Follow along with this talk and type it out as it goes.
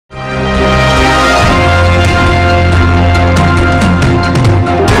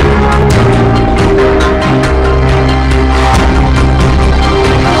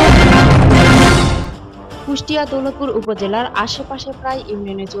দৌলতপুর উপজেলার আশেপাশে প্রায়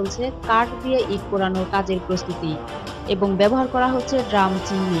ইউনিয়নে চলছে কাঠ দিয়ে ইট পোড়ানোর কাজের প্রস্তুতি এবং ব্যবহার করা হচ্ছে ড্রাম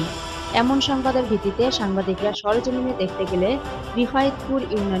চিমনি। এমন সংবাদের ভিত্তিতে সাংবাদিকরা সরেজমিনে দেখতে গেলে রিফায়েতপুর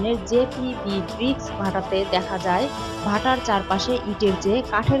ইউনিয়নের জেপিবি ব্রিক্স ভাটাতে দেখা যায় ভাটার চারপাশে ইটের চেয়ে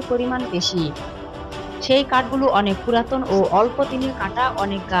কাঠের পরিমাণ বেশি। সেই কাঠগুলো অনেক পুরাতন ও অল্প দিনে কাটা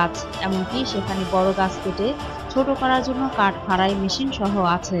অনেক গাছ, এমনকি সেখানে বড় গাছ কেটে ছোট করার জন্য কাঠ ফাড়াই মেশিন সহ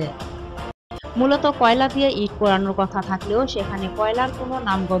আছে। মূলত কয়লা দিয়ে ইট পোড়ানোর কথা থাকলেও সেখানে কয়লার কোনো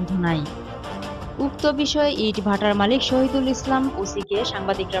নামগন্ধ নাই। উক্ত বিষয়ে ইট ভাটার মালিক শহীদুল ইসলাম ওসিকে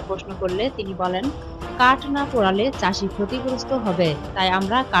সাংবাদিকরা প্রশ্ন করলে তিনি বলেন, কাঠ না পোড়ালে চাষি ক্ষতিগ্রস্ত হবে, তাই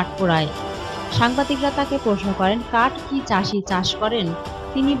আমরা কাঠ পোড়াই। সাংবাদিকরা তাকে প্রশ্ন করেন, কাঠ কি চাষি চাষ করেন?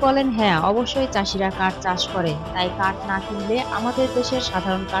 তিনি বলেন, হ্যাঁ, অবশ্যই চাষিরা কাঠ চাষ করে, তাই কাঠ না কিনলে আমাদের দেশের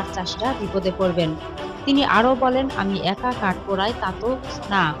সাধারণ কাঠ চাষিরা বিপদে পড়বেন। তিনি আরও বলেন, আমি একা কাঠ পোড়াই তা তো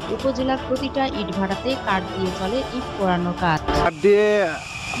না, উপজেলার প্রতিটা ইট ভাটাতে কাঠ দিয়ে চলে ইট পোড়ানোর কাজ। কাঠ দিয়ে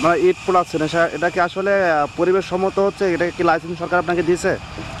আপনারা ইট পোড়াচ্ছেন, এটা কি আসলে পরিবেশ সম্মত হচ্ছে? এটা কি লাইসেন্স সরকার আপনাকে দিয়েছে?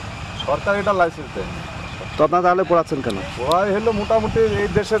 সরকার এটা লাইসেন্স দেয়। তো আপনারা তাহলে পোড়াচ্ছেন কেন? পোড়াই হলো মোটামুটি এই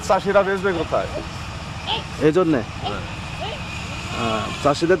দেশের চাষিরা বেচবে কোথায়, এই জন্যে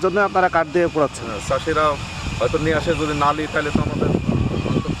চাষিদের জন্য আপনারা কাঠ দিয়ে পোড়াচ্ছেন। চাষিরা হয়তো নিয়ে আসে, যদি না নিই তাহলে তো আমাদের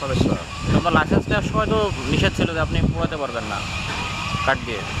সমস্যা। আপনার লাইসেন্স নেওয়ার সময় তো নিষেধ ছিল যে আপনি পোড়াতে পারবেন না কাঠ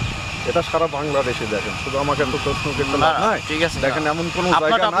দিয়ে। এটা সারা বাংলাদেশে দেখেন, শুধু আমাকে এত প্রশ্ন করতে না। ঠিক আছে, দেখেন এমন কোনো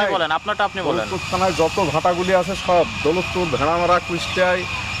জায়গা নাই। আপনারটা আপনি বলেন। দৌলতপুর থানায় যত ভাটাগুলি আছে সব দৌলতপুর, ভেড়ামারা, কুষ্টিয়ায়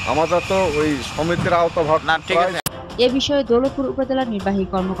আমাদের তো ওই সমিতির আওতা ভাট। না, ঠিক আছে। এ বিষয়ে দৌলতপুর উপজেলার নির্বাহী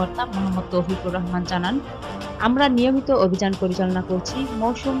কর্মকর্তা মোহাম্মদ তৌফিকুর রহমান জানান, আমরা নিয়মিত অভিযান পরিচালনা করছি,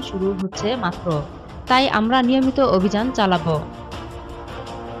 মৌসুম শুরু হচ্ছে মাত্র, তাই আমরা নিয়মিত অভিযান চালাবো।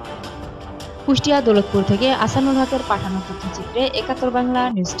 কুষ্টিয়া দৌলতপুর থেকে আসানুল হকের পাঠানো তথ্যচিত্রে 71 বাংলা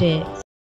নিউজ ডেস্ক।